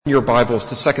Your Bibles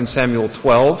to 2 Samuel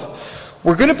 12.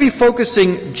 We're going to be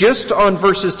focusing just on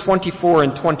verses 24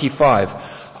 and 25.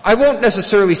 I won't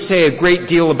necessarily say a great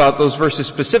deal about those verses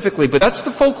specifically, but that's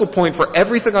the focal point for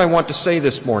everything I want to say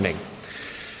this morning.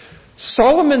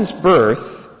 Solomon's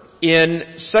birth in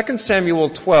 2 Samuel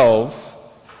 12,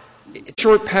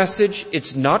 short passage,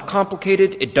 it's not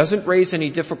complicated, it doesn't raise any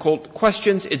difficult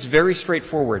questions, it's very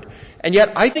straightforward. And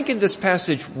yet I think in this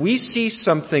passage we see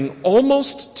something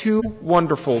almost too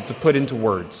wonderful to put into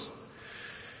words.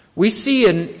 We see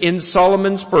in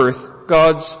Solomon's birth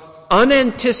God's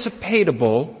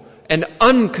unanticipatable and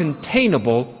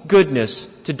uncontainable goodness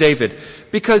to David.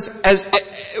 Because as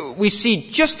we see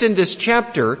just in this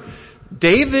chapter,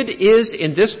 David is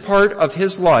in this part of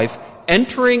his life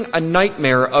entering a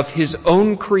nightmare of his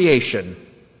own creation.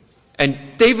 And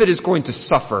David is going to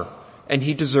suffer, and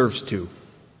he deserves to.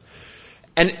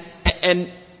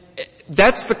 And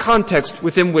that's the context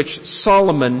within which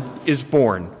Solomon is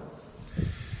born.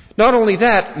 Not only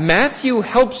that, Matthew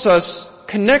helps us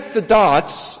connect the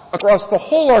dots across the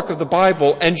whole arc of the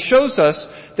Bible and shows us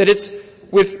that it's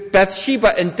with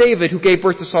Bathsheba and David who gave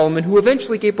birth to Solomon, who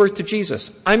eventually gave birth to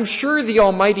Jesus. I'm sure the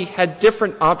Almighty had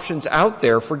different options out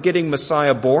there for getting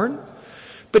Messiah born,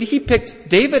 but he picked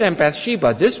David and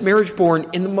Bathsheba, this marriage born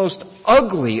in the most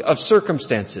ugly of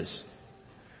circumstances,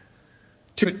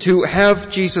 to have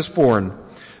Jesus born.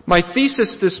 My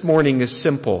thesis this morning is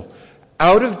simple.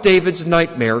 Out of David's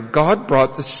nightmare, God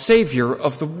brought the Savior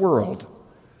of the world.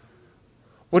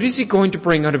 What is he going to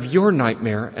bring out of your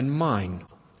nightmare and mine?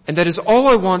 And that is all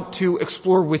I want to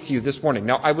explore with you this morning.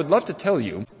 Now, I would love to tell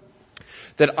you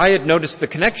that I had noticed the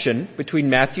connection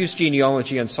between Matthew's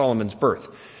genealogy and Solomon's birth.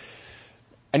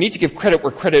 I need to give credit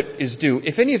where credit is due.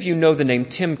 If any of you know the name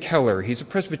Tim Keller, he's a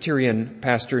Presbyterian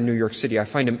pastor in New York City. I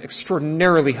find him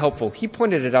extraordinarily helpful. He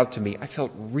pointed it out to me. I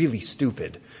felt really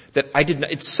stupid that I did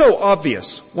not. It's so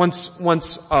obvious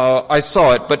once I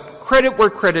saw it, but credit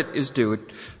where credit is due. It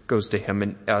goes to him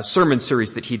in a sermon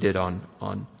series that he did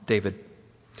on David.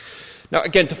 Now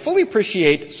again, to fully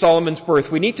appreciate Solomon's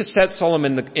birth, we need to set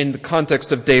Solomon in the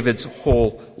context of David's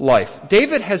whole life.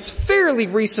 David has fairly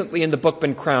recently in the book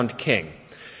been crowned king.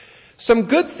 Some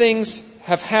good things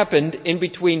have happened in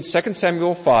between 2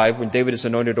 Samuel 5, when David is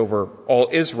anointed over all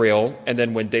Israel, and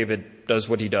then when David does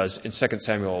what he does in 2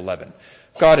 Samuel 11.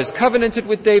 God has covenanted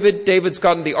with David. David's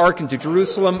gotten the ark into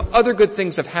Jerusalem. Other good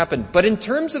things have happened. But in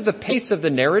terms of the pace of the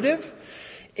narrative,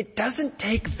 it doesn't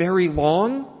take very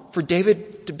long for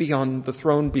David to be on the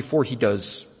throne before he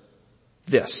does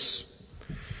this.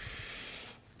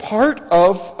 Part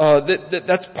of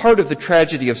that's part of the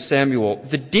tragedy of Samuel.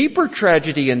 The deeper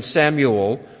tragedy in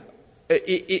Samuel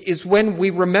is when we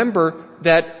remember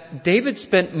that David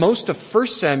spent most of 1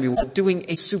 Samuel doing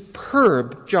a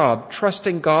superb job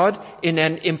trusting God in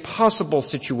an impossible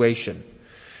situation.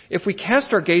 If we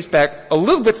cast our gaze back a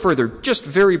little bit further, just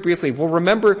very briefly, we'll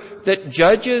remember that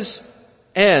Judges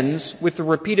ends with the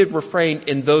repeated refrain,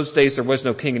 in those days there was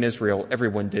no king in Israel,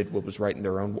 everyone did what was right in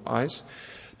their own eyes.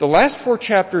 The last 4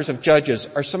 chapters of Judges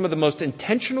are some of the most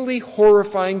intentionally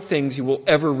horrifying things you will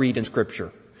ever read in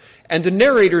Scripture. And the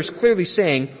narrator is clearly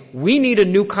saying, we need a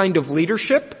new kind of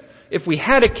leadership. If we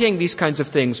had a king, these kinds of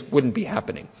things wouldn't be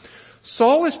happening.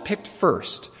 Saul is picked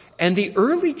first, and the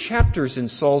early chapters in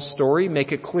Saul's story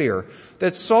make it clear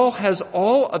that Saul has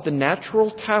all of the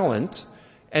natural talent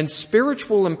and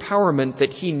spiritual empowerment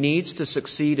that he needs to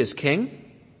succeed as king.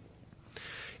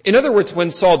 In other words,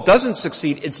 when Saul doesn't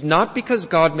succeed, it's not because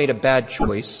God made a bad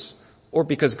choice or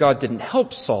because God didn't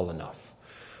help Saul enough.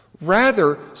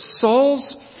 Rather,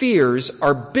 Saul's fears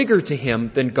are bigger to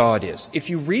him than God is. If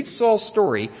you read Saul's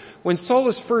story, when Saul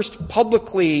is first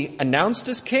publicly announced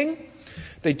as king,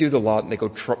 they do the lot and they go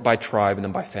by tribe and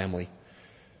then by family.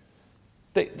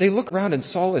 They look around and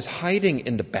Saul is hiding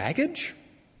in the baggage.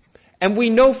 And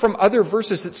we know from other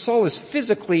verses that Saul is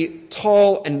physically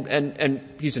tall and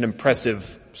he's an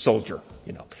impressive soldier,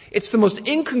 you know. It's the most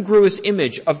incongruous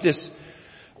image of this,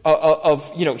 I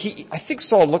think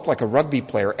Saul looked like a rugby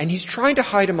player and he's trying to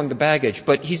hide among the baggage,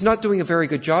 but he's not doing a very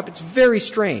good job. It's very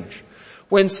strange.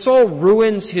 When Saul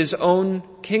ruins his own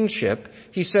kingship,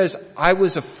 he says, I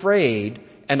was afraid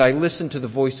and I listened to the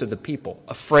voice of the people.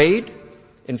 Afraid?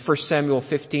 In 1 Samuel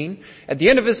 15. At the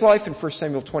end of his life in 1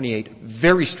 Samuel 28,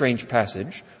 very strange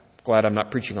passage. Glad I'm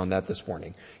not preaching on that this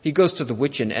morning. He goes to the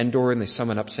witch in Endor and they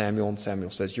summon up Samuel and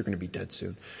Samuel says, you're going to be dead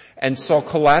soon. And Saul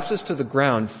collapses to the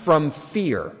ground from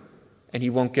fear and he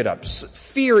won't get up.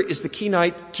 Fear is the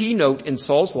keynote in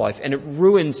Saul's life and it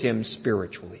ruins him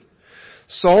spiritually.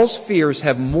 Saul's fears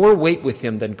have more weight with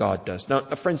him than God does. Now,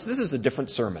 friends, this is a different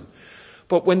sermon.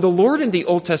 But when the Lord in the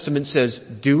Old Testament says,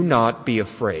 do not be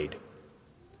afraid,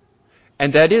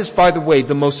 And that is, by the way,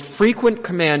 the most frequent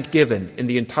command given in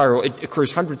the entire, it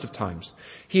occurs hundreds of times.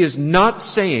 He is not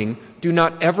saying, do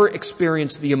not ever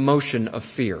experience the emotion of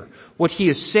fear. What he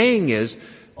is saying is,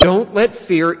 don't let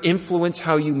fear influence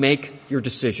how you make your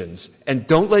decisions, and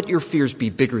don't let your fears be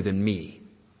bigger than me.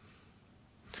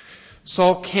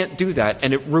 Saul can't do that,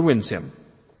 and it ruins him.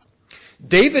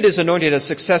 David is anointed as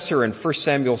successor in 1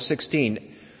 Samuel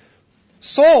 16.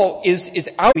 Saul is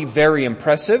outwardly very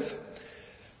impressive.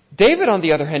 David, on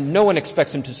the other hand, no one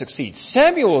expects him to succeed.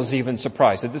 Samuel is even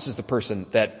surprised that this is the person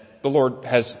that the Lord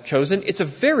has chosen. It's a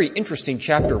very interesting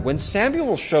chapter. When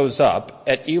Samuel shows up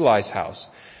at Eli's house,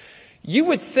 you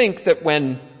would think that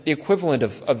when the equivalent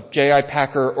of J.I.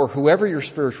 Packer or whoever your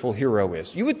spiritual hero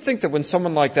is, you would think that when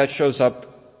someone like that shows up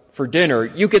for dinner,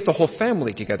 you get the whole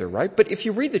family together, right? But if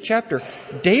you read the chapter,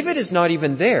 David is not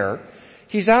even there.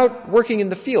 He's out working in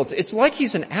the fields. It's like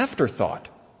he's an afterthought.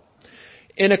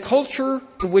 In a culture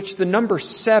in which the number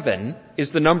 7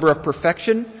 is the number of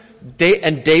perfection,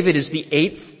 and David is the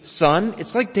 8th son,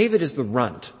 it's like David is the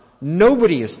runt.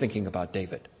 Nobody is thinking about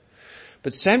David.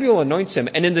 But Samuel anoints him,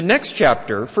 and in the next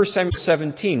chapter, 1 Samuel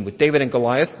 17, with David and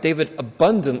Goliath, David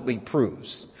abundantly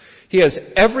proves he has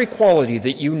every quality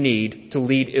that you need to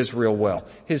lead Israel well.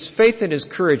 His faith and his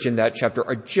courage in that chapter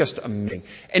are just amazing.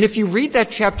 And if you read that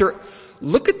chapter,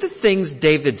 look at the things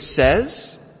David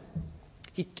says.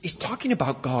 He's talking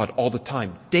about God all the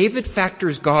time. David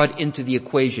factors God into the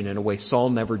equation in a way Saul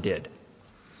never did.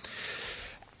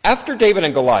 After David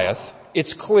and Goliath,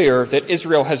 it's clear that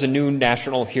Israel has a new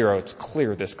national hero. It's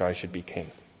clear this guy should be king.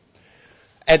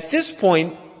 At this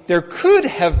point, there could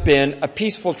have been a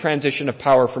peaceful transition of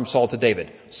power from Saul to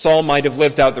David. Saul might have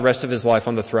lived out the rest of his life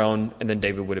on the throne, and then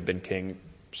David would have been king.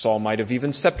 Saul might have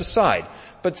even stepped aside.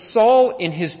 But Saul,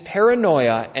 in his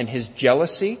paranoia and his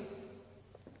jealousy,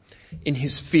 in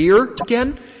his fear,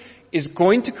 again, is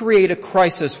going to create a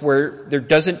crisis where there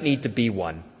doesn't need to be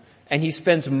one. And he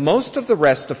spends most of the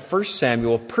rest of 1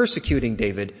 Samuel persecuting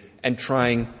David and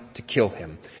trying to kill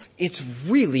him. It's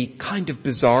really kind of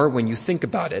bizarre when you think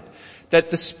about it, that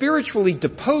the spiritually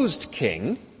deposed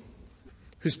king,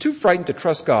 who's too frightened to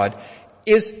trust God,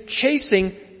 is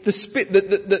chasing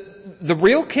the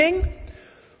real king,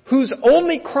 whose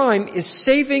only crime is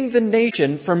saving the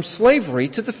nation from slavery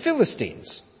to the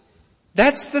Philistines.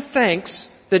 That's the thanks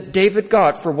that David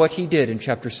got for what he did in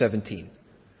chapter 17.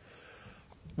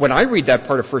 When I read that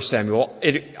part of 1 Samuel,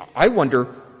 I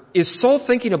wonder, is Saul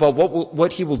thinking about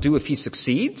what he will do if he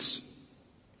succeeds?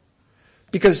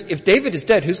 Because if David is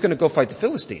dead, who's going to go fight the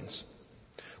Philistines?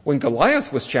 When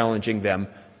Goliath was challenging them,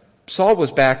 Saul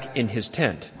was back in his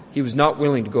tent. He was not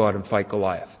willing to go out and fight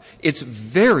Goliath. It's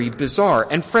very bizarre.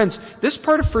 And friends, this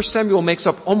part of 1 Samuel makes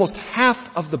up almost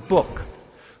half of the book.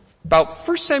 About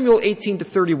 1 Samuel 18 to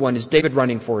 31 is David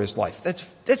running for his life.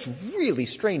 That's really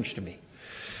strange to me.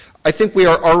 I think we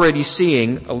are already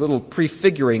seeing a little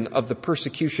prefiguring of the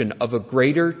persecution of a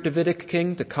greater Davidic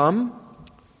king to come.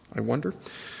 I wonder.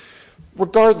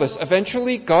 Regardless,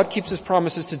 eventually God keeps his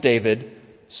promises to David.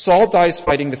 Saul dies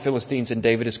fighting the Philistines and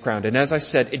David is crowned. And as I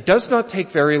said, it does not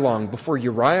take very long before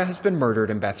Uriah has been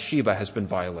murdered and Bathsheba has been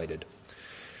violated.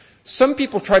 Some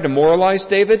people try to moralize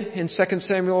David in 2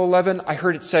 Samuel 11. I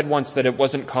heard it said once that it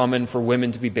wasn't common for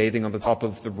women to be bathing on the top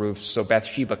of the roofs, so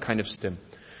Bathsheba kind of stim.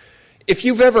 If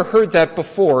you've ever heard that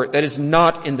before, that is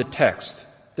not in the text.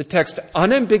 The text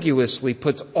unambiguously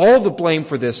puts all the blame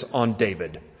for this on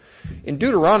David. In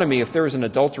Deuteronomy, if there is an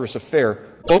adulterous affair,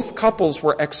 both couples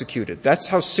were executed. That's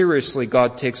how seriously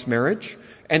God takes marriage.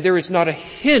 And there is not a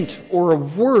hint or a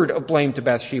word of blame to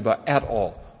Bathsheba at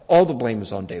all. All the blame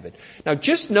is on David. Now,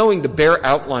 just knowing the bare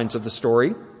outlines of the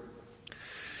story,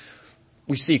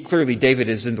 we see clearly David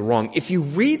is in the wrong. If you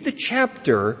read the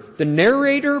chapter, the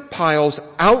narrator piles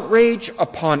outrage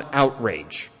upon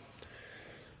outrage.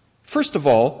 First of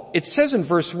all, it says in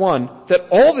verse 1 that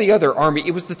all the other army,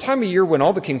 it was the time of year when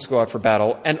all the kings go out for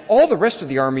battle, and all the rest of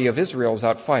the army of Israel is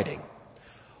out fighting,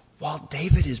 while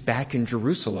David is back in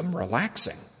Jerusalem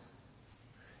relaxing.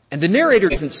 And the narrator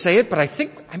doesn't say it, but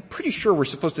I'm pretty sure we're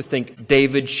supposed to think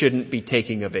David shouldn't be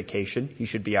taking a vacation. He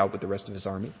should be out with the rest of his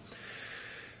army.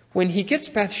 When he gets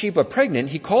Bathsheba pregnant,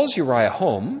 he calls Uriah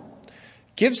home,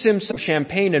 gives him some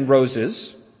champagne and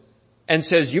roses, and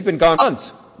says, "You've been gone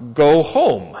months. Go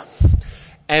home."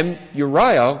 And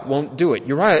Uriah won't do it.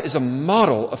 Uriah is a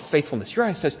model of faithfulness.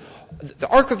 Uriah says, the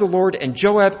ark of the Lord and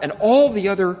Joab and all the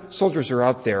other soldiers are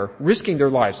out there risking their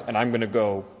lives, and I'm going to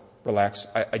go relax.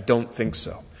 I don't think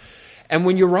so. And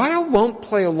when Uriah won't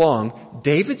play along,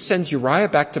 David sends Uriah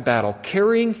back to battle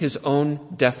carrying his own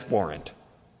death warrant.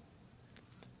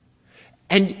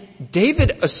 And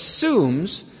David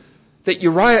assumes that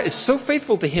Uriah is so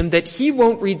faithful to him that he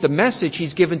won't read the message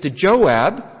he's given to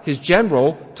Joab, his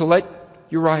general, to let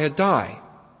Uriah die.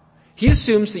 He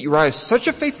assumes that Uriah is such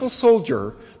a faithful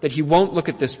soldier that he won't look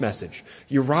at this message.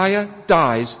 Uriah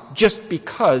dies just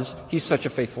because he's such a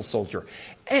faithful soldier.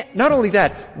 And not only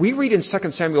that, we read in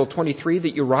 2 Samuel 23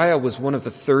 that Uriah was one of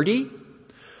the 30,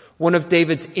 one of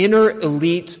David's inner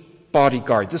elite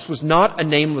bodyguard. This was not a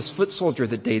nameless foot soldier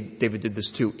that David did this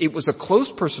to. It was a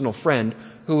close personal friend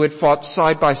who had fought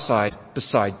side by side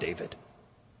beside David.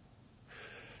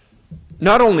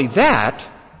 Not only that,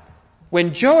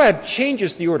 when Joab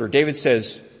changes the order, David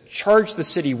says, charge the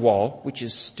city wall, which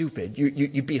is stupid.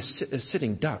 You'd be a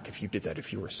sitting duck if you did that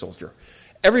if you were a soldier.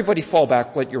 Everybody fall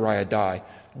back, let Uriah die.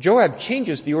 Joab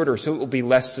changes the order so it will be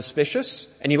less suspicious,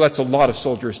 and he lets a lot of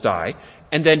soldiers die.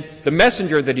 And then the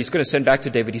messenger that he's going to send back to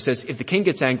David, he says, if the king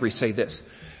gets angry, say this.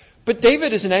 But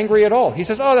David isn't angry at all. He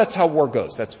says, oh, that's how war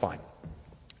goes. That's fine.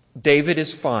 David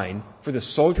is fine for the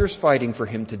soldiers fighting for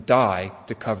him to die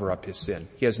to cover up his sin.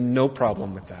 He has no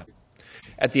problem with that.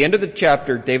 At the end of the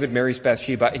chapter, David marries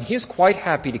Bathsheba, and he is quite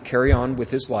happy to carry on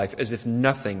with his life as if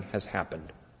nothing has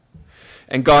happened.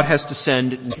 And God has to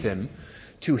send Nathan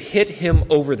to hit him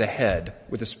over the head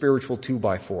with a spiritual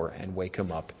 2x4 and wake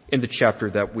him up in the chapter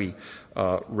that we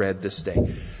read this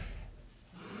day.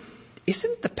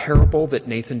 Isn't the parable that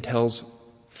Nathan tells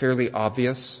fairly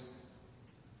obvious?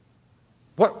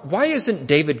 Why isn't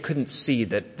David couldn't see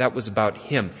that was about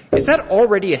him? Is that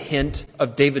already a hint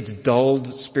of David's dulled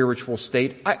spiritual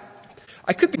state?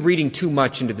 I could be reading too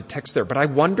much into the text there, but I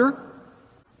wonder.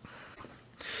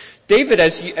 David,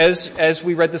 as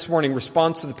we read this morning,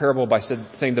 responds to the parable by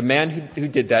saying the man who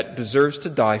did that deserves to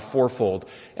die fourfold.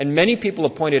 And many people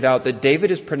have pointed out that David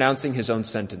is pronouncing his own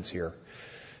sentence here.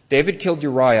 David killed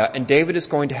Uriah, and David is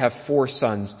going to have 4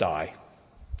 sons die.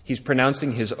 He's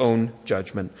pronouncing his own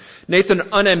judgment. Nathan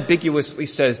unambiguously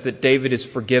says that David is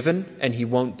forgiven and he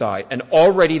won't die. And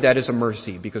already that is a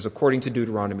mercy, because according to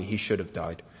Deuteronomy, he should have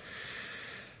died.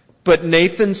 But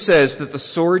Nathan says that the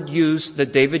sword that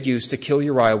David used to kill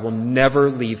Uriah will never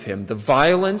leave him. The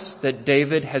violence that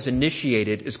David has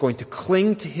initiated is going to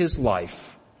cling to his life.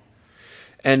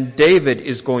 And David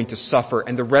is going to suffer.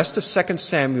 And the rest of 2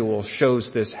 Samuel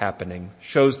shows this happening,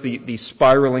 shows the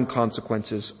spiraling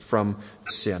consequences from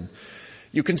sin.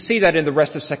 You can see that in the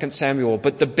rest of 2 Samuel.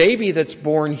 But the baby that's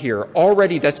born here,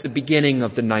 already that's the beginning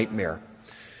of the nightmare.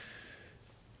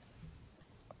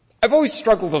 I've always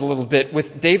struggled a little bit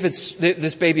with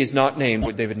this baby is not named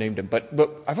what David named him, but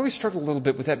I've always struggled a little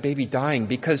bit with that baby dying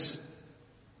because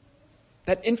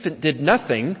that infant did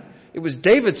nothing. It was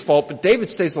David's fault, but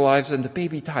David stays alive and the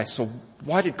baby dies. So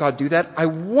why did God do that? I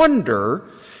wonder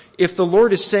if the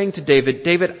Lord is saying to David,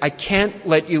 David, I can't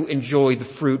let you enjoy the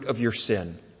fruit of your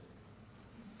sin.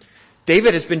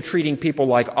 David has been treating people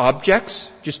like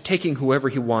objects, just taking whoever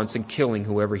he wants and killing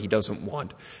whoever he doesn't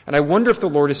want. And I wonder if the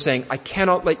Lord is saying, I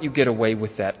cannot let you get away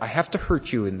with that. I have to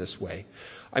hurt you in this way.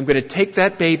 I'm going to take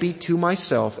that baby to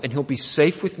myself and he'll be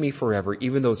safe with me forever,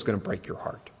 even though it's going to break your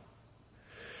heart.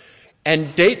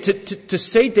 And to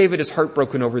say David is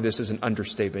heartbroken over this is an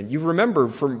understatement. You remember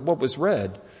from what was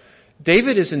read,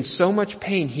 David is in so much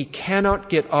pain he cannot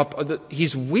get up.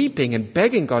 He's weeping and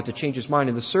begging God to change his mind,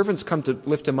 and the servants come to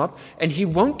lift him up, and he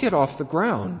won't get off the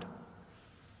ground.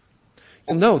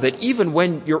 You'll know that even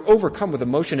when you're overcome with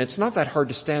emotion, it's not that hard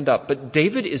to stand up, but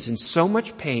David is in so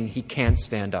much pain he can't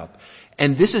stand up.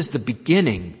 And this is the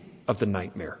beginning of the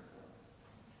nightmare.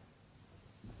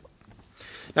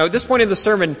 Now, at this point in the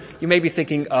sermon, you may be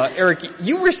thinking, Eric,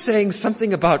 you were saying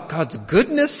something about God's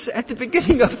goodness at the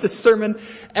beginning of the sermon,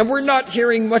 and we're not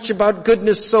hearing much about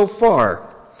goodness so far.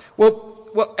 Well,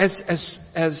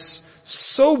 as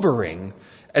sobering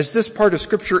as this part of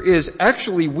Scripture is,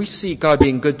 actually we see God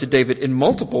being good to David in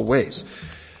multiple ways.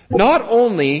 Not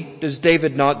only does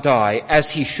David not die, as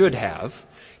he should have,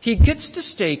 he gets to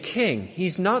stay king.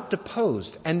 He's not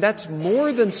deposed, and that's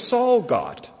more than Saul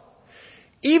got.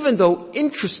 Even though,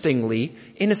 interestingly,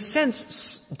 in a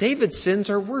sense, David's sins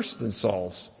are worse than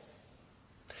Saul's.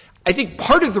 I think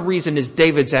part of the reason is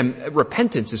David's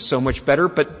repentance is so much better,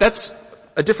 but that's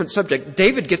a different subject.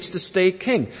 David gets to stay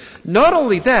king. Not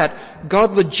only that,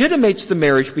 God legitimates the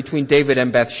marriage between David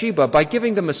and Bathsheba by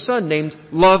giving them a son named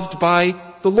Loved by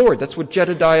the Lord. That's what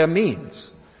Jedediah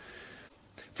means.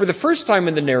 For the first time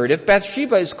in the narrative,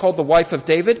 Bathsheba is called the wife of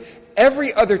David.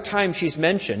 Every other time she's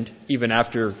mentioned, even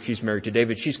after she's married to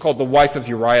David, she's called the wife of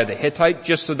Uriah the Hittite,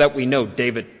 just so that we know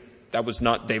that was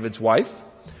not David's wife.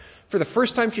 For the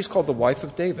first time, she's called the wife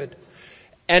of David.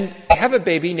 And have a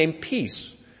baby named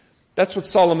Peace. That's what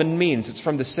Solomon means. It's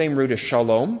from the same root as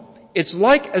Shalom. It's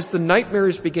like, as the nightmare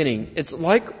is beginning, it's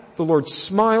like the Lord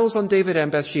smiles on David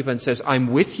and Bathsheba and says, I'm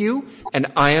with you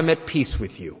and I am at peace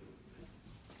with you.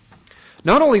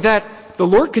 Not only that, the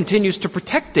Lord continues to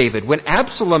protect David. When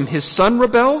Absalom, his son,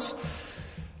 rebels,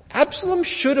 Absalom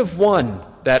should have won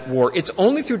that war. It's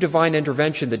only through divine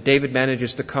intervention that David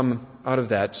manages to come out of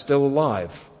that still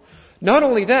alive. Not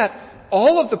only that,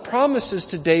 all of the promises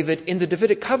to David in the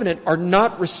Davidic covenant are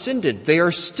not rescinded. They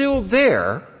are still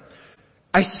there.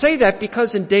 I say that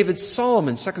because in David's psalm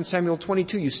in 2 Samuel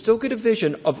 22, you still get a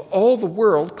vision of all the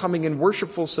world coming in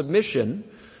worshipful submission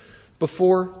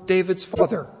before David's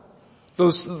father.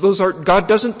 Those are, God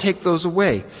doesn't take those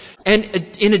away. And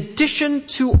in addition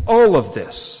to all of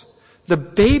this, the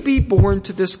baby born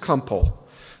to this couple,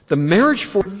 the marriage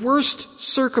for worst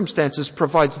circumstances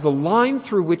provides the line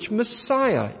through which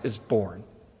Messiah is born.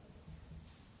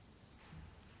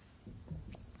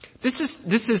 This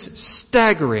is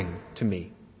staggering to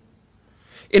me.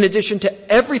 In addition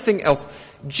to everything else,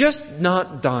 just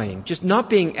not dying, just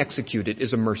not being executed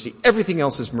is a mercy. Everything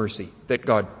else is mercy that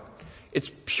God,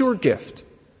 it's pure gift.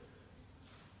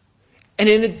 And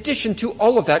in addition to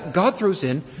all of that, God throws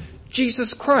in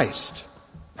Jesus Christ.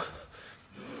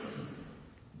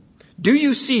 Do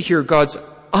you see here God's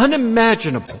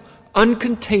unimaginable,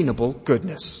 uncontainable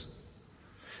goodness?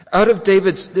 Out of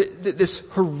David's, this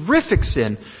horrific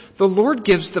sin, the Lord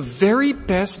gives the very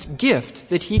best gift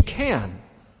that He can.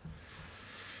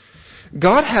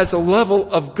 God has a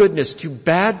level of goodness to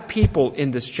bad people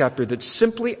in this chapter that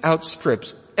simply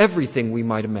outstrips everything we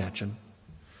might imagine.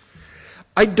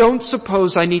 I don't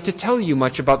suppose I need to tell you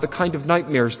much about the kind of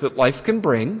nightmares that life can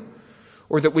bring,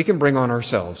 or that we can bring on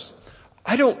ourselves.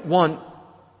 I don't want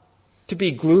to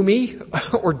be gloomy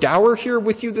or dour here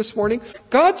with you this morning.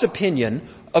 God's opinion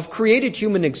of created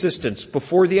human existence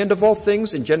before the end of all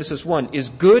things in Genesis 1 is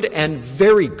good and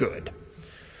very good.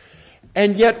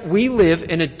 And yet we live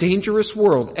in a dangerous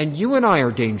world, and you and I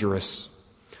are dangerous.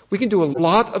 We can do a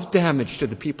lot of damage to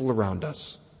the people around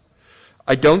us.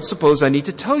 I don't suppose I need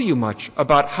to tell you much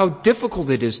about how difficult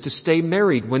it is to stay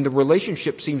married when the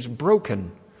relationship seems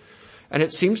broken, and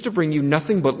it seems to bring you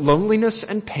nothing but loneliness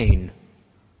and pain.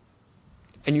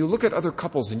 And you look at other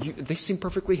couples and they seem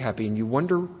perfectly happy, and you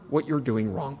wonder what you're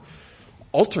doing wrong.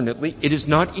 Alternately, it is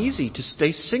not easy to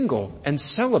stay single and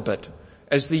celibate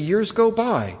as the years go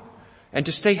by, and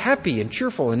to stay happy and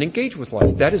cheerful and engage with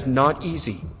life. That is not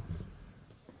easy.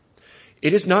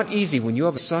 It is not easy when you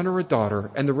have a son or a daughter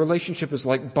and the relationship is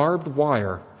like barbed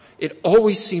wire. It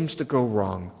always seems to go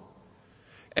wrong.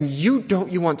 And you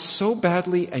want so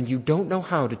badly, and you don't know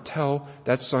how to tell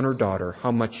that son or daughter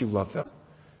how much you love them.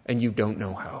 And you don't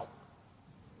know how.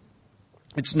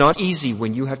 It's not easy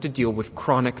when you have to deal with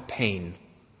chronic pain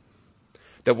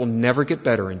that will never get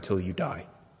better until you die.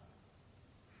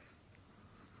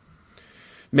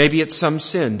 Maybe it's some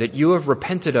sin that you have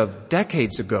repented of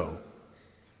decades ago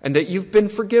and that you've been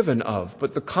forgiven of,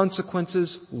 but the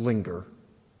consequences linger.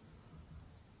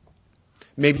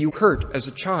 Maybe you hurt as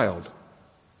a child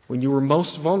when you were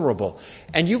most vulnerable,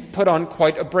 and you put on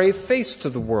quite a brave face to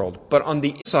the world, but on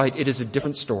the inside it is a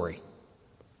different story.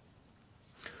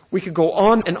 We could go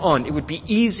on and on. It would be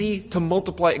easy to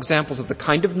multiply examples of the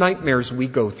kind of nightmares we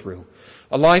go through.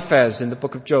 Eliphaz in the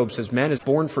book of Job says, man is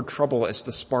born for trouble as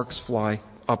the sparks fly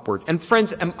upward. And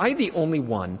friends, am I the only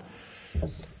one?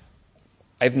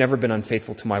 I've never been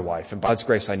unfaithful to my wife, and by God's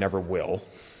grace I never will.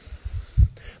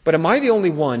 But am I the only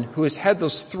one who has had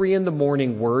those 3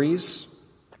 a.m. worries,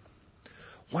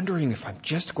 wondering if I'm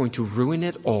just going to ruin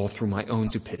it all through my own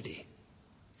stupidity?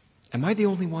 Am I the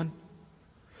only one?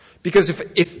 Because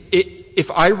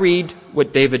if I read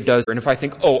what David does, and if I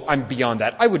think, oh, I'm beyond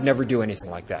that, I would never do anything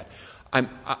like that,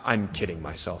 I'm kidding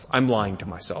myself. I'm lying to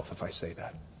myself if I say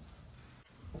that.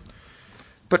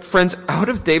 But friends, out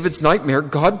of David's nightmare,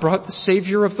 God brought the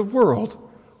Savior of the world.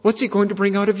 What's He going to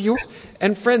bring out of yours?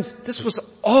 And friends, this was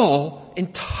all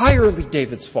entirely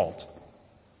David's fault.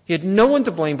 He had no one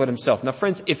to blame but himself. Now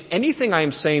friends, if anything I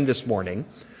am saying this morning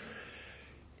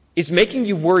is making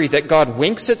you worry that God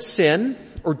winks at sin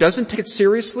or doesn't take it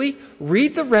seriously,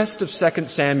 read the rest of 2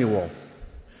 Samuel.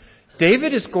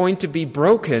 David is going to be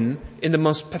broken in the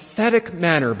most pathetic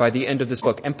manner by the end of this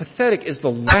book. And pathetic is the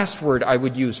last word I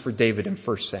would use for David in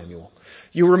 1 Samuel.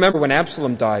 You remember when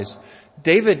Absalom dies,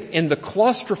 David, in the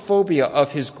claustrophobia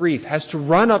of his grief, has to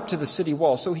run up to the city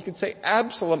wall so he could say,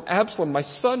 Absalom, Absalom, my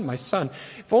son,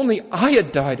 if only I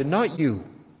had died and not you.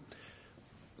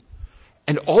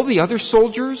 And all the other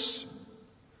soldiers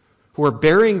who are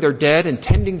burying their dead and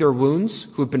tending their wounds,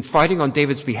 who have been fighting on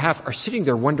David's behalf, are sitting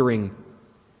there wondering,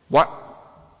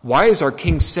 why is our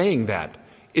king saying that?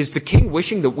 Is the king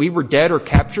wishing that we were dead or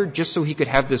captured just so he could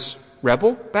have this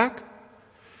rebel back?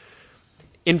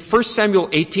 In 1 Samuel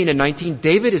 18 and 19,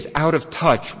 David is out of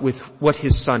touch with what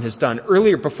his son has done.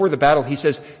 Earlier, before the battle, he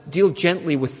says, deal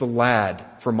gently with the lad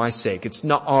for my sake. It's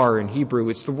na'ar in Hebrew.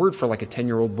 It's the word for like a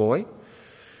 10-year-old boy.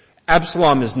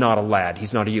 Absalom is not a lad.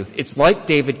 He's not a youth. It's like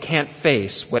David can't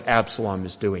face what Absalom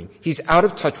is doing. He's out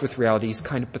of touch with reality. He's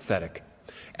kind of pathetic.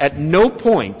 At no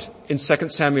point in 2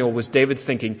 Samuel was David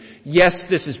thinking, yes,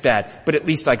 this is bad, but at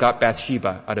least I got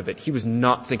Bathsheba out of it. He was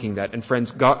not thinking that. And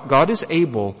friends, God is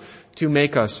able to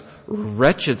make us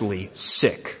wretchedly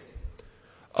sick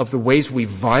of the ways we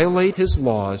violate his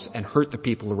laws and hurt the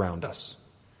people around us.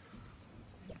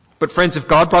 But friends, if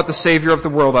God brought the Savior of the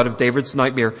world out of David's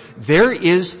nightmare, there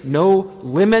is no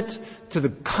limit to the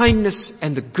kindness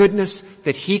and the goodness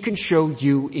that he can show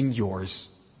you in yours.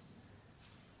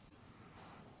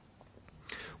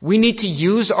 We need to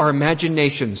use our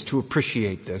imaginations to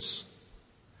appreciate this.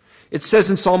 It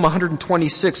says in Psalm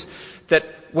 126 that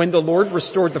when the Lord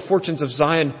restored the fortunes of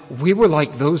Zion, we were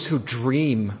like those who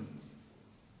dream.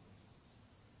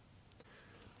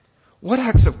 What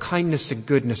acts of kindness and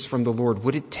goodness from the Lord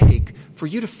would it take for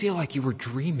you to feel like you were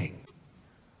dreaming?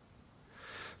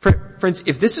 Friends,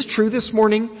 if this is true this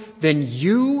morning, then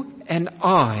you and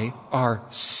I are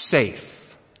safe.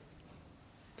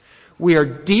 We are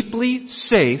deeply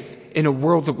safe in a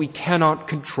world that we cannot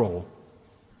control,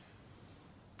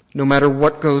 no matter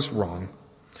what goes wrong.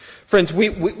 Friends,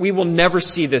 we will never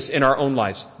see this in our own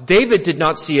lives. David did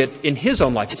not see it in his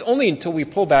own life. It's only until we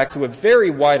pull back to a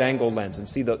very wide-angle lens and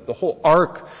see the whole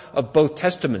arc of both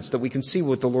testaments that we can see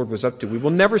what the Lord was up to. We will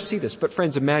never see this. But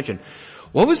friends, imagine,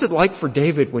 what was it like for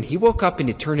David when he woke up in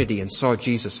eternity and saw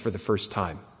Jesus for the first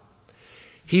time?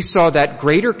 He saw that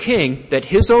greater king that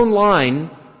his own line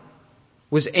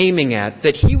was aiming at,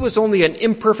 that he was only an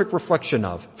imperfect reflection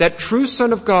of, that true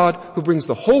Son of God who brings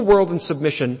the whole world in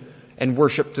submission and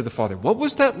worship to the Father. What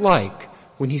was that like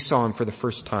when he saw him for the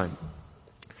first time?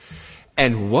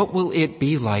 And what will it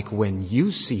be like when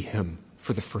you see him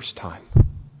for the first time?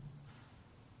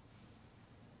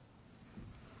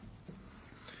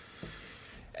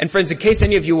 And friends, in case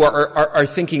any of you are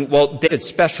thinking, well, David's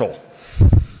special.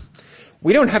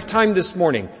 We don't have time this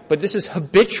morning, but this is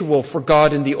habitual for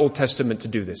God in the Old Testament to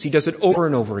do this. He does it over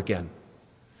and over again.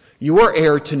 You are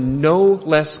heir to no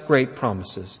less great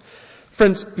promises.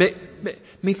 Friends, may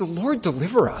the Lord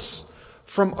deliver us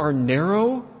from our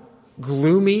narrow,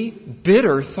 gloomy,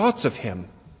 bitter thoughts of him.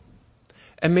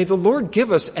 And may the Lord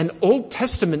give us an Old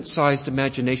Testament-sized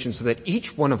imagination so that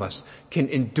each one of us can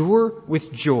endure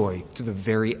with joy to the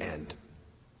very end.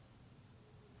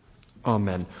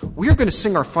 Amen. We are going to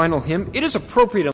sing our final hymn. It is appropriate